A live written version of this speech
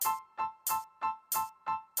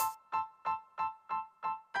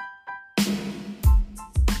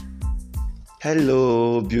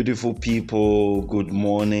Hello, beautiful people. Good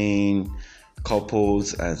morning,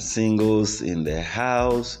 couples and singles in the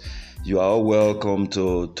house. You are all welcome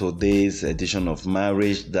to today's edition of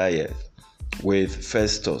Marriage Diet with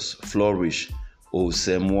Festus Flourish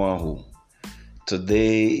Osemwahu.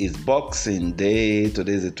 Today is Boxing Day.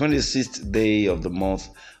 Today is the 26th day of the month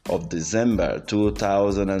of December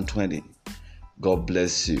 2020. God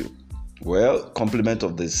bless you. Well, compliment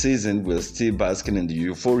of the season, we're still basking in the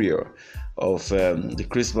euphoria of the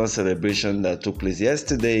Christmas celebration that took place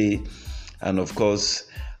yesterday. And of course,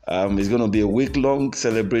 it's going to be a week-long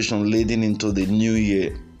celebration leading into the new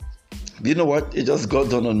year. You know what? It just got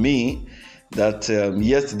done on me that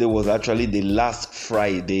yesterday was actually the last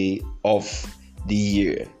Friday of the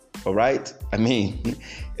year. All right? I mean,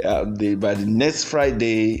 by the next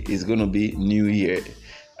Friday is going to be New Year.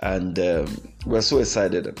 And we're so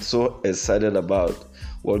excited about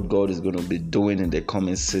what God is going to be doing in the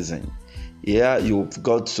coming season. Yeah, you've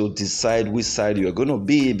got to decide which side you're going to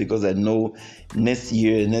be, because I know next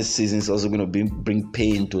season is also going to bring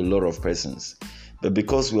pain to a lot of persons. But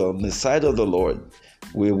because we're on the side of the Lord,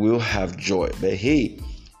 we will have joy. But hey,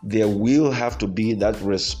 there will have to be that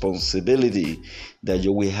responsibility that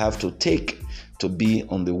you will have to take to be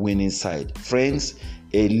on the winning side. Friends,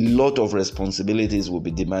 a lot of responsibilities will be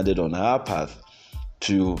demanded on our path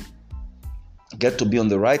to get to be on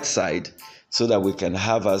the right side so that we can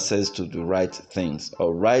have access to the right things.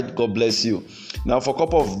 All right, God bless you. Now, for a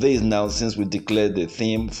couple of days now, since we declared the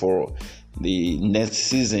theme for the next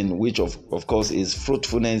season, which of course is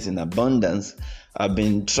fruitfulness in abundance, I've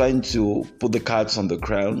been trying to put the cards on the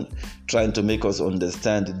ground, trying to make us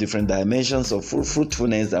understand the different dimensions of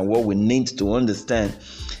fruitfulness and what we need to understand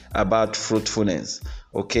about fruitfulness.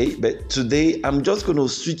 Okay, but today I'm just going to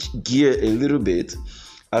switch gear a little bit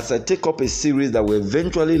as I take up a series that will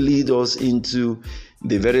eventually lead us into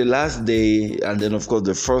the very last day, and then of course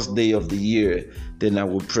the first day of the year. Then I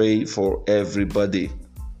will pray for everybody,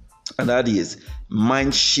 and that is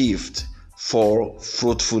mind shift for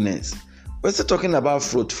fruitfulness. We're still talking about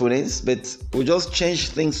fruitfulness, but we'll just change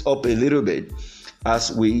things up a little bit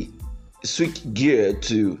as we switch gear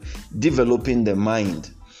to developing the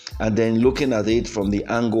mind, and then looking at it from the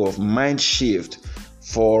angle of mind shift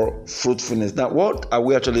for fruitfulness. Now, what are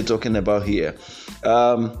we actually talking about here?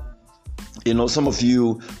 Some of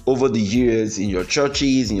you over the years in your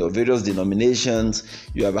churches, in your various denominations,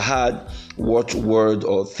 you have had watchword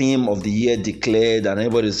or theme of the year declared, and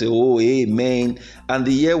everybody say, "Oh, amen." And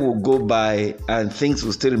the year will go by and things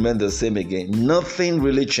will still remain the same again. Nothing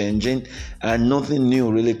really changing and nothing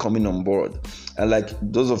new really coming on board. And like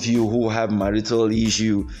those of you who have marital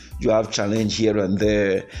issue, you have challenge here and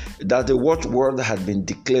there. That the watchword had been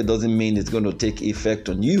declared doesn't mean it's going to take effect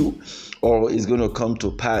on you or it's going to come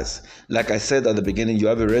to pass. Like I said at the beginning, you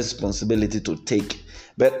have a responsibility to take.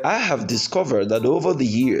 But I have discovered that over the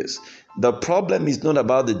years, the problem is not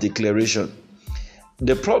about the declaration.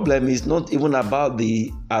 The problem is not even about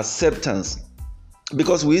the acceptance,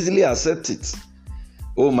 because we easily accept it.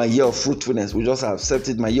 Oh, my year of fruitfulness, we just accept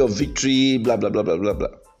it. My year of victory, blah, blah, blah, blah, blah, blah.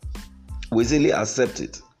 We easily accept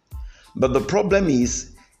it. But the problem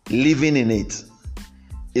is living in it.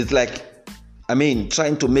 It's like,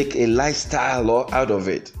 trying to make a lifestyle out of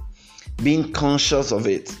it. Being conscious of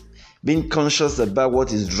it. Being conscious about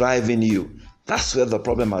what is driving you. That's where the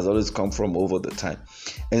problem has always come from over the time.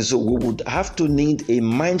 And so we would have to need a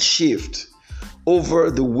mind shift over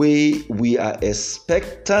the way we are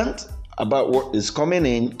expectant about what is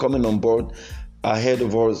coming on board ahead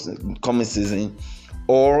of us coming season,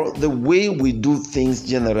 or the way we do things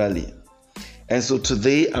generally. And so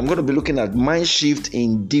today I'm going to be looking at mind shift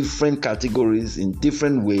in different categories, in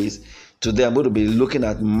different ways. Today I'm going to be looking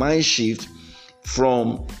at mind shift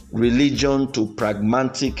from religion to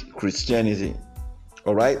pragmatic Christianity.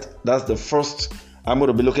 All right, that's the first I'm going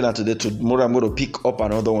to be looking at today. Tomorrow I'm going to pick up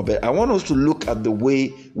another one, but I want us to look at the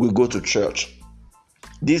way we go to church.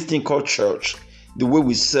 This thing called church, the way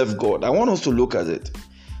we serve God. I want us to look at it.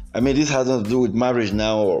 This has nothing to do with marriage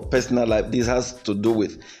now or personal life. This has to do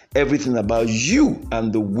with everything about you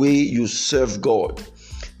and the way you serve God,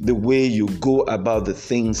 the way you go about the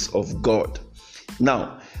things of God.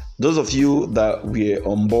 Now, those of you that were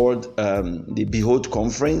on board the Behold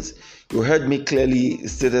conference, you heard me clearly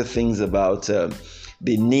stated things about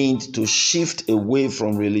the need to shift away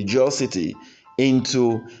from religiosity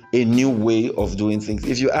into a new way of doing things.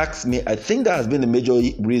 If you ask me, I think that has been the major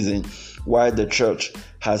reason why the church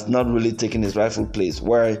has not really taken its rightful place,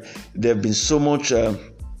 why there have been so much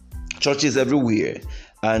churches everywhere,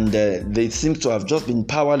 and they seem to have just been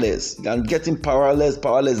powerless and getting powerless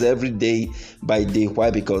every day by day.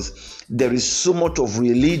 Why? Because there is so much of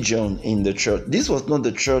religion in the church. This was not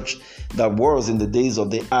the church that was in the days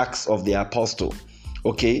of the Acts of the Apostle.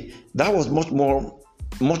 Okay, that was much more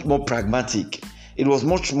pragmatic. It was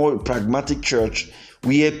much more pragmatic church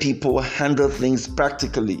where people handle things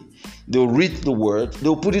practically. They'll read the word,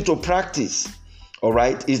 they'll put it to practice. All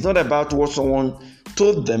right, it's not about what someone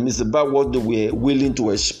told them, it's about what they were willing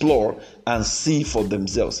to explore and see for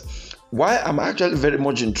themselves. Why I'm actually very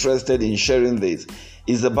much interested in sharing this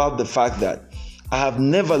is about the fact that I have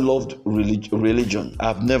never loved religion.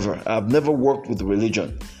 I've never worked with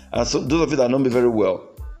religion. And so those of you that know me very well,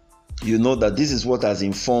 you know that this is what has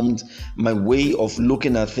informed my way of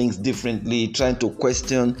looking at things differently, trying to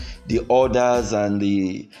question the orders and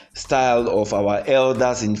the style of our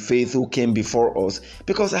elders in faith who came before us,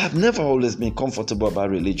 because I have never always been comfortable about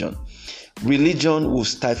religion. Religion will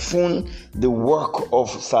stifle the work of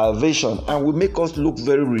salvation and will make us look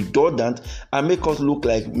very redundant and make us look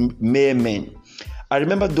like mere men. I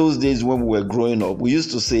remember those days when we were growing up, we used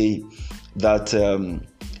to say that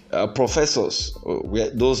professors,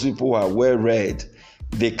 those people who are well read,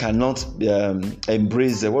 they cannot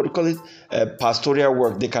embrace pastoral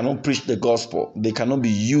work. They cannot preach the gospel. They cannot be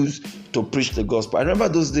used to preach the gospel. I remember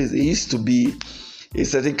those days, it used to be a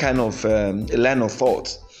certain kind of line of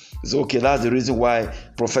thought. It's okay, that's the reason why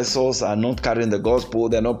professors are not carrying the gospel,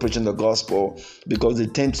 they're not preaching the gospel, because they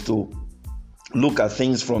tend to look at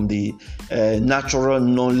things from the natural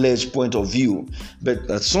knowledge point of view.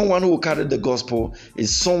 But someone who carries the gospel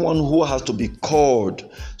is someone who has to be called,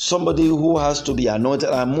 somebody who has to be anointed.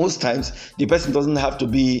 And most times, the person doesn't have to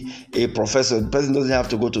be a professor. The person doesn't have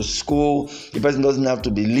to go to school. The person doesn't have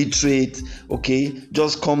to be literate. Okay,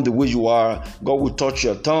 just come the way you are. God will touch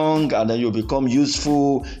your tongue, and then you'll become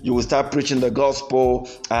useful. You will start preaching the gospel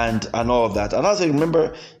and all of that. And as I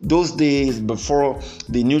remember those days before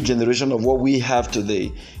the new generation of what we have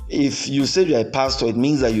today, if you say you're a pastor, it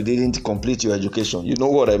means that you didn't complete your education. You know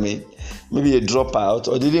what I mean? Maybe a dropout,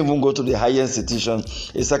 or didn't even go to the higher institution,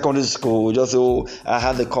 a secondary school, just say, oh, I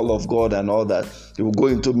had the call of God and all that. You will go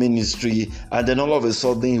into ministry, and then all of a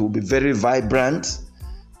sudden he will be very vibrant,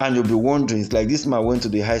 and you'll be wondering, it's like this man went to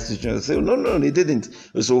the high institution and say, oh, no, he didn't.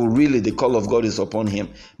 So really the call of God is upon him.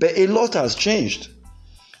 But a lot has changed.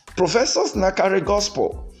 Professors now carry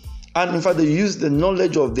gospel. And in fact, they use the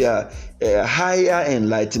knowledge of their higher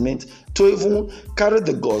enlightenment to even carry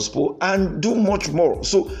the gospel and do much more.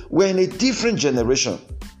 So we're in a different generation.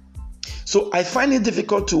 So I find it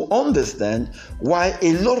difficult to understand why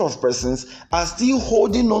a lot of persons are still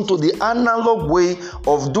holding on to the analog way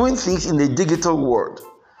of doing things in the digital world.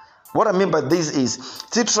 What I mean by this is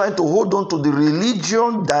still trying to hold on to the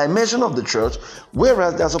religion dimension of the church,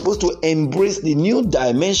 whereas they are supposed to embrace the new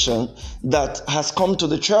dimension that has come to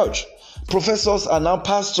the church. Professors are now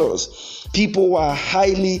pastors, people who are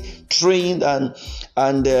highly trained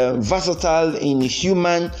and versatile in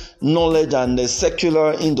human knowledge and the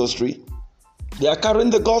secular industry. They are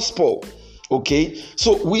carrying the gospel. Okay,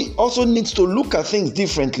 so we also need to look at things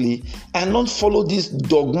differently and not follow this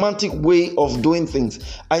dogmatic way of doing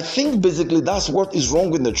things. I think basically that's what is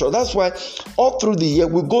wrong with the church. That's why all through the year,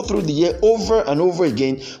 we go through the year over and over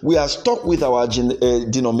again, we are stuck with our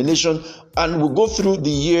denomination, and we go through the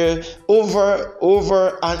year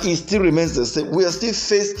over, and it still remains the same. We are still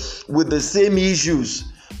faced with the same issues.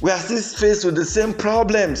 We are still faced with the same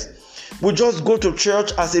problems. We just go to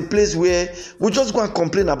church as a place where we just go and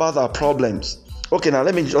complain about our problems. Okay, now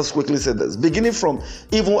let me just quickly say this. Beginning from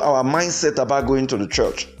even our mindset about going to the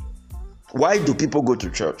church. Why do people go to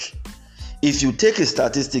church? If you take a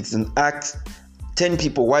statistics and ask 10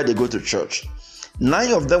 people why they go to church,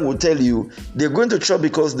 9 of them will tell you they're going to church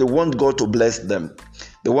because they want God to bless them.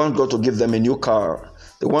 They want God to give them a new car.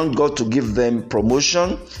 They want God to give them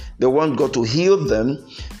promotion. They want God to heal them.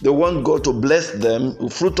 They want God to bless them,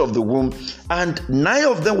 the fruit of the womb. And 9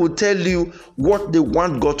 of them will tell you what they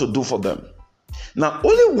want God to do for them. Now,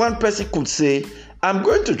 only one person could say, I'm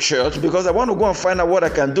going to church because I want to go and find out what I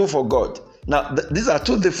can do for God. Now, these are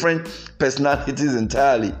 2 different personalities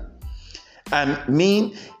entirely. I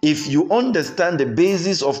mean, if you understand the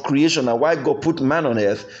basis of creation and why God put man on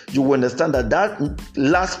earth, you will understand that that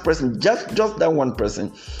last person, just that one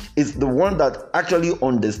person, is the one that actually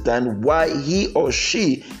understands why he or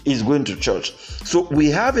she is going to church. So we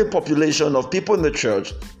have a population of people in the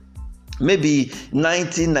church, maybe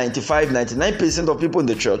 90, 95, 99% of people in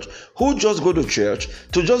the church who just go to church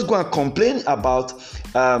to just go and complain about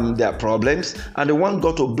their problems, and they want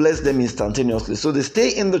God to bless them instantaneously. So they stay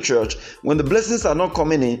in the church. When the blessings are not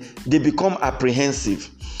coming in, they become apprehensive.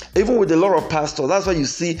 Even with a lot of pastors, that's why you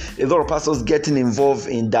see a lot of pastors getting involved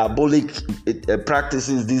in diabolic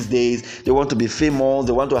practices these days. They want to be famous,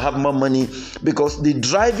 they want to have more money, because the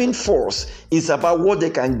driving force is about what they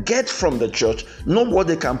can get from the church, not what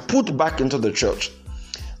they can put back into the church.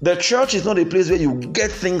 The church is not a place where you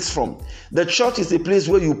get things from. The church is a place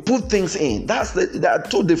where you put things in. There are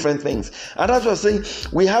two different things. And that's what I'm saying.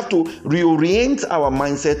 We have to reorient our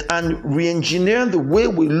mindset and re-engineer the way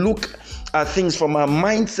we look at things from a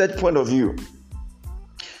mindset point of view.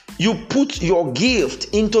 You put your gift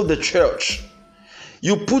into the church.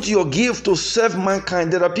 You put your gift to serve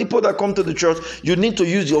mankind. There are people that come to the church. You need to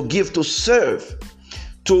use your gift to serve,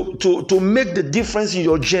 to make the difference in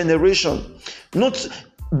your generation. Not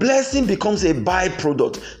blessing becomes a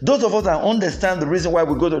byproduct. Those of us that understand the reason why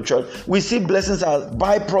we go to church, we see blessings as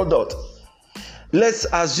byproduct. Let's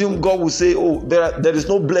assume God will say, oh, there is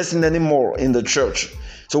no blessing anymore in the church.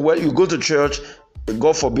 So when you go to church,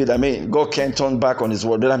 God forbid, God can't turn back on his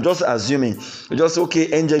word. But I'm just assuming,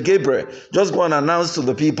 okay, Angel Gabriel, just go and announce to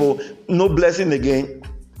the people, no blessing again.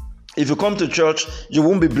 If you come to church, you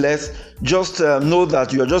won't be blessed. Just know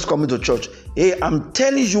that you are just coming to church. Hey, I'm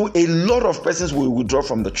telling you, a lot of persons will withdraw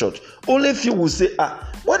from the church. Only a few will say,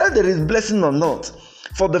 whether there is blessing or not.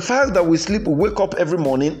 For the fact that we sleep, we wake up every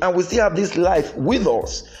morning, and we still have this life with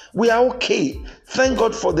us. We are okay. Thank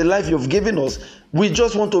God for the life you've given us. We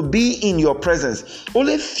just want to be in your presence.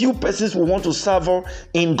 Only few persons will want to suffer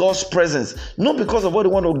in God's presence. Not because of what they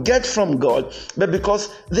want to get from God, but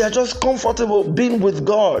because they are just comfortable being with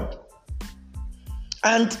God.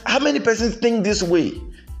 And how many persons think this way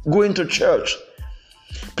going to church?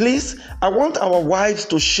 Please, I want our wives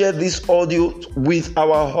to share this audio with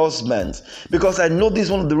our husbands, because I know this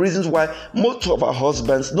is one of the reasons why most of our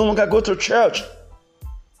husbands no longer go to church.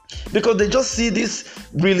 Because they just see this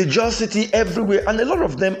religiosity everywhere, and a lot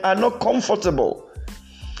of them are not comfortable.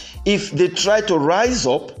 If they try to rise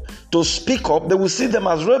up, to speak up, they will see them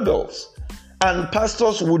as rebels. And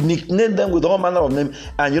pastors would nickname them with all manner of names.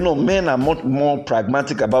 And men are much more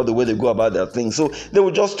pragmatic about the way they go about their things. So they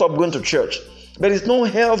will just stop going to church. But it's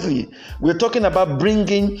not healthy. We're talking about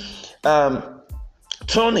bringing,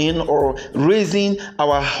 turning or raising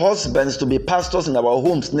our husbands to be pastors in our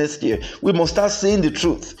homes next year. We must start saying the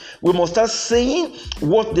truth. We must start saying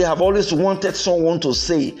what they have always wanted someone to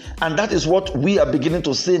say. And that is what we are beginning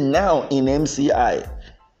to say now in MCI.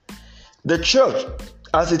 The church,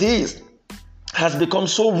 as it is, has become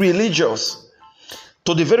so religious,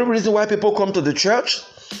 to the very reason why people come to the church,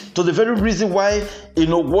 to the very reason why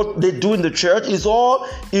what they do in the church is all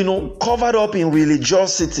covered up in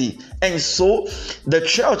religiosity. And so the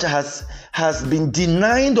church has been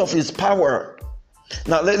denied of its power.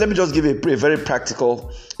 Now let me just give a very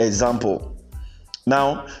practical example.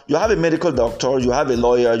 Now, you have a medical doctor, you have a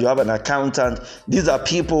lawyer, you have an accountant. These are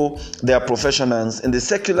people, they are professionals. In the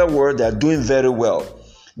secular world, they are doing very well.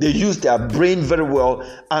 They use their brain very well,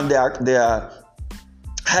 and they are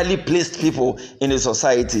highly placed people in a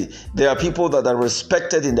society. They are people that are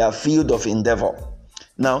respected in their field of endeavor.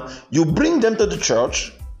 Now, you bring them to the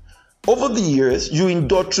church. Over the years, you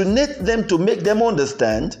indoctrinate them to make them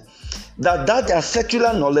understand that their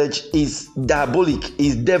secular knowledge is diabolic,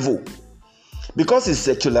 is devil. Because it's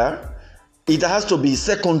secular, it has to be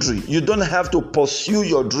secondary. You don't have to pursue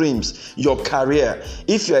your dreams, your career.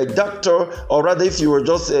 If you're a doctor, or rather if you were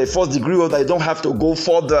just a first degree holder, you don't have to go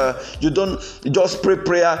further. You just pray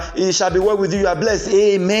prayer. It shall be well with you. You are blessed.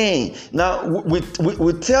 Amen. Now, we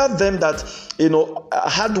tell them that,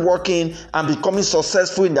 hard working and becoming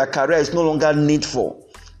successful in their career is no longer needful.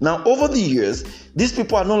 Now, over the years, these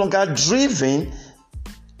people are no longer driven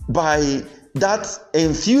by that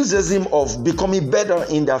enthusiasm of becoming better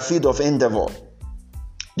in their field of endeavor.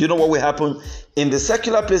 You know what will happen in the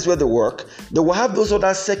secular place where they work? They will have those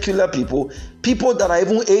other secular people that are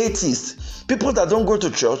even atheists, people that don't go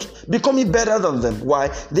to church, becoming better than them. Why?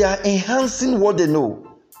 They are enhancing what they know.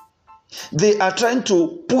 They are trying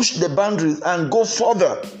to push the boundaries and go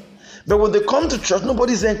further. But when they come to church,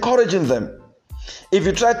 nobody is encouraging them. If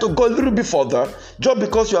you try to go a little bit further, just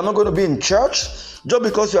because you are not going to be in church, just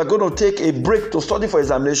because you are going to take a break to study for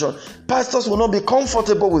examination, pastors will not be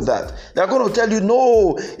comfortable with that. They are going to tell you,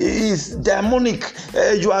 no, it's demonic.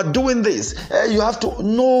 You are doing this. You have to.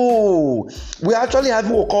 No. We actually have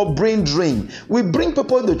what we call brain drain. We bring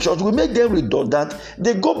people in the church, we make them redundant.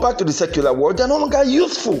 They go back to the secular world. They are no longer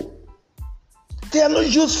useful. They are not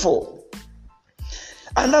useful.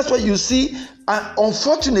 And that's why you see,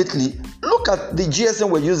 unfortunately, look at the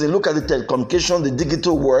GSM we're using, look at the telecommunication, the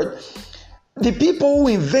digital world. The people who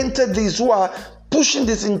invented this, who are pushing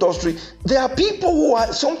this industry, they are people who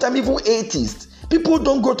are sometimes even atheists. People who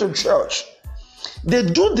don't go to church. They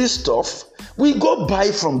do this stuff, we go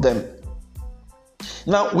buy from them.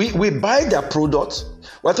 Now, we buy their products.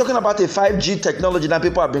 We're talking about a 5G technology that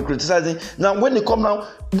people have been criticizing. Now, when they come now,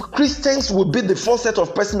 Christians will be the first set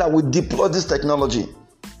of persons that will deploy this technology.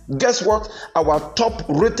 Guess what? Our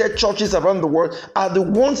top-rated churches around the world are the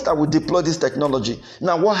ones that will deploy this technology.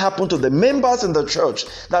 Now, what happened to the members in the church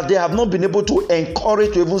that they have not been able to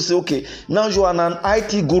encourage to even say, okay, now you are an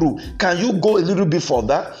IT guru. Can you go a little bit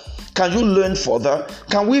further? Can you learn further?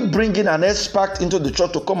 Can we bring in an expert into the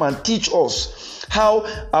church to come and teach us how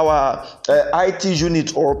our IT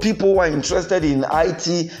unit or people who are interested in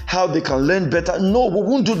IT, how they can learn better? No, we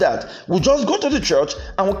won't do that. We'll just go to the church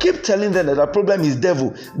and we'll keep telling them that the problem is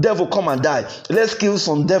devil. Devil, come and die. Let's kill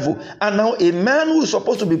some devil. And now a man who is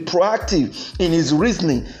supposed to be proactive in his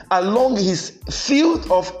reasoning along his field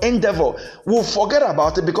of endeavor will forget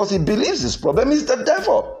about it because he believes his problem is the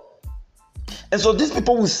devil. And so these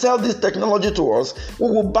people will sell this technology to us. We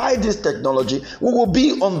will buy this technology. We will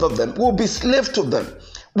be under them. We will be slave to them.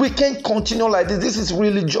 We can't continue like this. This is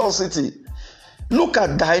religiosity. Look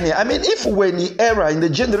at Daniel. I mean, if we were in the era, in the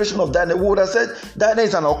generation of Daniel, we would have said Daniel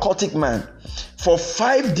is an occultic man. For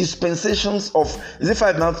 3 dispensations of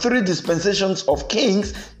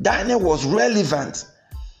kings, Daniel was relevant.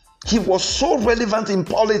 He was so relevant in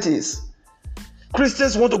politics.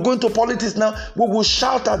 Christians want to go into politics now. We will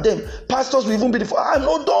shout at them. Pastors will even be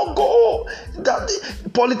no, don't go.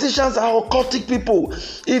 Politicians are occultic people.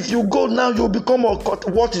 If you go now, you'll become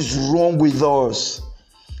occultic. What is wrong with us?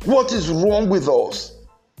 What is wrong with us?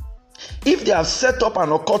 If they have set up an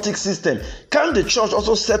occultic system, can the church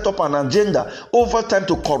also set up an agenda over time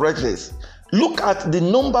to correct this? Look at the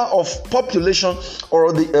number of population,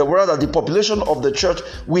 or the population of the church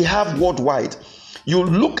we have worldwide. You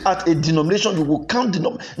look at a denomination, you will count the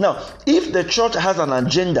number. Now, if the church has an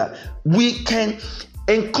agenda, we can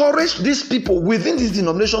encourage these people within this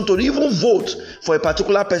denomination to even vote for a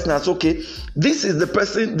particular person. That's okay. This is the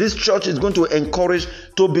person this church is going to encourage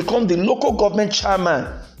to become the local government chairman,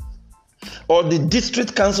 or the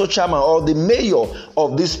district council chairman, or the mayor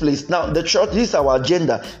of this place. Now, the church, this is our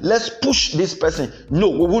agenda. Let's push this person. No,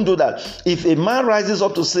 we won't do that. If a man rises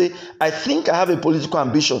up to say, I think I have a political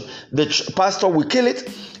ambition, the pastor will kill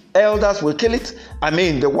it. Elders will kill it.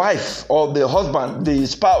 The wife or the husband, the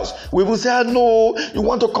spouse, we will say, no, you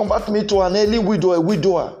want to convert me to an early widow, a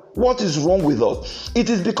widower. What is wrong with us? It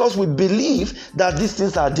is because we believe that these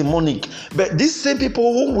things are demonic. But these same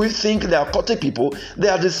people whom we think they are occultic people, they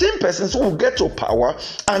are the same persons who will get to power,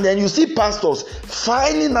 and then you see pastors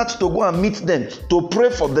finding out to go and meet them, to pray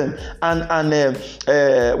for them, and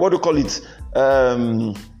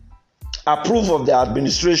approve of their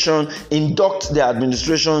administration, induct their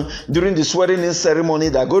administration. During the swearing-in ceremony,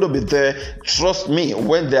 they're going to be there. Trust me,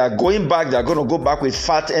 when they are going back, they're going to go back with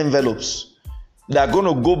fat envelopes. They are going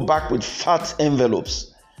to go back with fat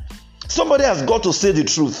envelopes. Somebody has got to say the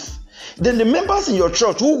truth. Then the members in your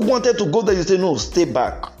church who wanted to go there, you say, no, stay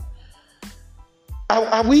back.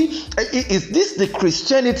 Is this the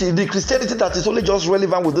Christianity that is only just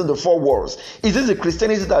relevant within the 4 walls? Is this the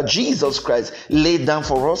Christianity that Jesus Christ laid down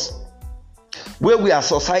for us? Where we are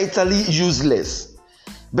societally useless,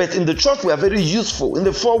 but in the church we are very useful in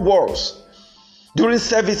the 4 walls. During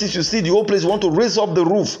services, you see the whole place want to raise up the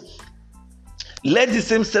roof. Let the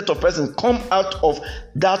same set of persons come out of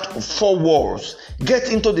that 4 walls,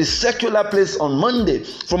 get into the secular place on Monday,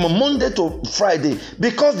 from a Monday to Friday,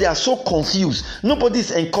 because they are so confused. Nobody is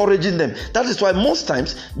encouraging them. That is why most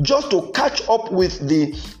times, just to catch up with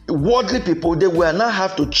the worldly people, they will not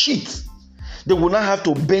have to cheat. They will not have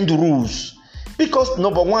to bend rules. Because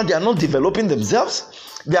number one, they are not developing themselves.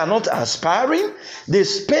 They are not aspiring. They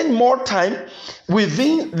spend more time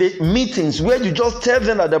within the meetings where you just tell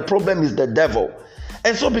them that the problem is the devil.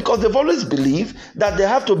 And so because they've always believed that they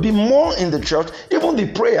have to be more in the church, even the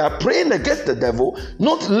praying against the devil,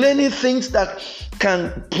 not learning things that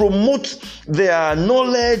can promote their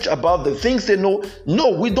knowledge about the things they know.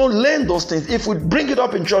 No, we don't learn those things. If we bring it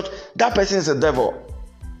up in church, that person is a devil.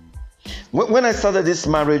 When I started this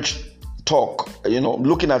marriage talk,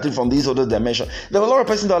 looking at it from this other dimension, there were a lot of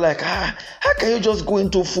persons that are like, how can you just go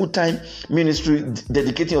into full-time ministry,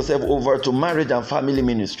 dedicating yourself over to marriage and family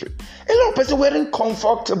ministry? A lot of persons weren't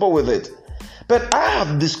comfortable with it. But I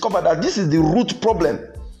have discovered that this is the root problem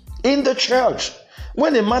in the church.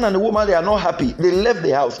 When a man and a woman, they are not happy, they left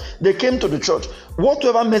the house, they came to the church,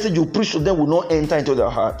 whatever message you preach to them will not enter into their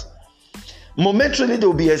heart. Momentarily, they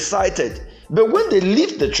will be excited. But when they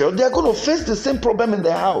leave the church, they are going to face the same problem in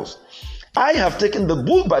their house. I have taken the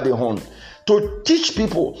bull by the horn to teach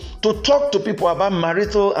people, to talk to people about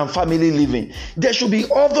marital and family living. There should be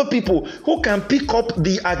other people who can pick up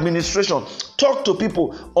the administration, talk to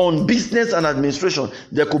people on business and administration.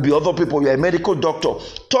 There could be other people. You're a medical doctor.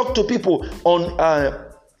 Talk to people on a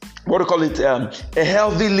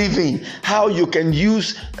healthy living, how you can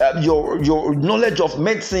use your knowledge of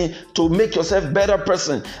medicine to make yourself a better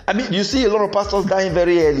person. I mean, you see a lot of pastors dying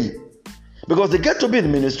very early because they get to be in the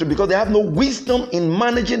ministry because they have no wisdom in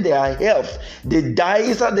managing their health. They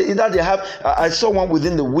die. Either they have, I saw one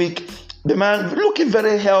within the week, the man looking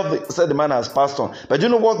very healthy, said the man has passed on. But you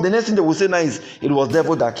know what? The next thing they will say now is, it was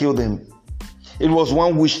devil that killed him. It was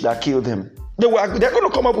one wish that killed him. They're going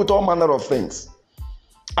to come up with all manner of things.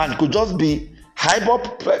 And it could just be high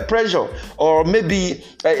blood pressure or maybe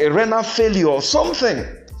a renal failure or something.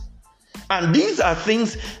 And these are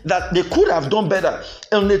things that they could have done better.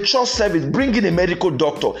 In the church service, bring in a medical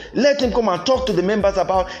doctor. Let him come and talk to the members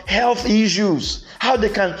about health issues, how they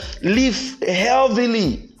can live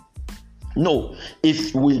healthily. No,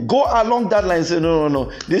 if we go along that line and say, no,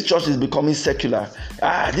 this church is becoming secular.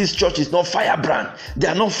 This church is not firebrand. They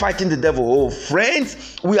are not fighting the devil. Oh,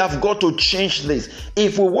 friends, we have got to change this.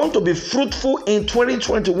 If we want to be fruitful in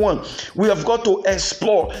 2021, we have got to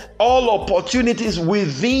explore all opportunities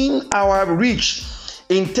within our reach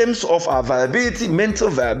in terms of our viability, mental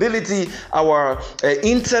viability, our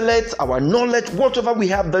intellect, our knowledge, whatever we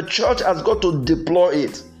have. The church has got to deploy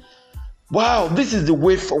it. Wow, this is the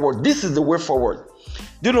way forward. This is the way forward.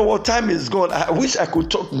 Do you know what? Time is gone. I wish I could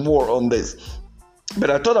talk more on this. But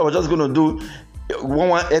I thought I was just going to do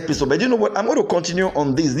one episode. But you know what? I'm going to continue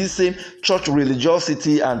on this same church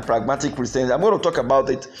religiosity and pragmatic Christianity. I'm going to talk about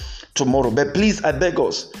it tomorrow. But please, I beg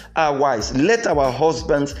us, our wives, let our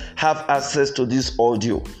husbands have access to this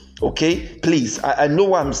audio. Okay? Please. I know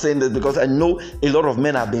why I'm saying this, because I know a lot of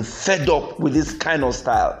men have been fed up with this kind of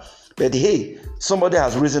style. But hey, somebody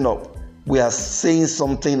has risen up. We are saying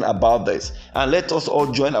something about this, and let us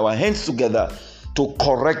all join our hands together to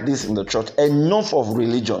correct this in the church. Enough of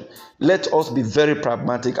religion. Let us be very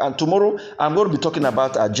pragmatic. And tomorrow I'm going to be talking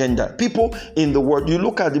about agenda. People in the world, you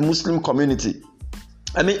look at the Muslim community.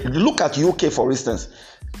 I mean, look at UK, for instance.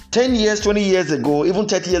 10 years, 20 years ago, even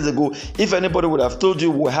 30 years ago, if anybody would have told you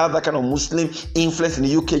we have that kind of Muslim influence in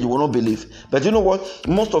the UK, you will not believe. But you know what?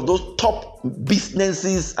 Most of those top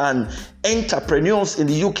businesses and entrepreneurs in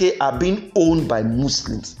the UK are being owned by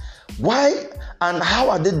Muslims. Why and how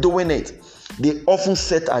are they doing it? They often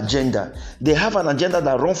set agenda. They have an agenda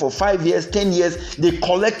that runs for 5 years, 10 years. They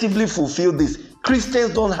collectively fulfill this.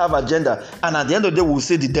 Christians don't have agenda. And at the end of the day, we'll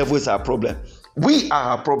say the devil is our problem. We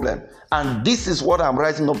are our problem. And this is what I'm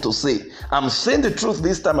rising up to say. I'm saying the truth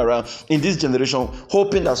this time around in this generation,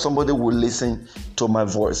 hoping that somebody will listen to my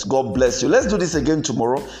voice. God bless you. Let's do this again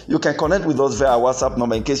tomorrow. You can connect with us via our WhatsApp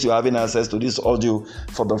number in case you're having access to this audio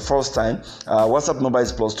for the first time. WhatsApp number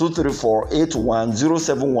is +234 81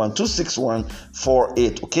 071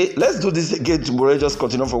 Okay, let's do this again tomorrow. Just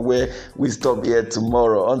continue from where we stop here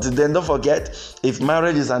tomorrow. Until then, don't forget, if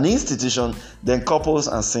marriage is an institution, then couples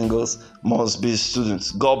and singles must be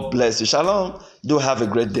students. God bless you. Shalom. Do have a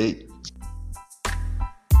great day.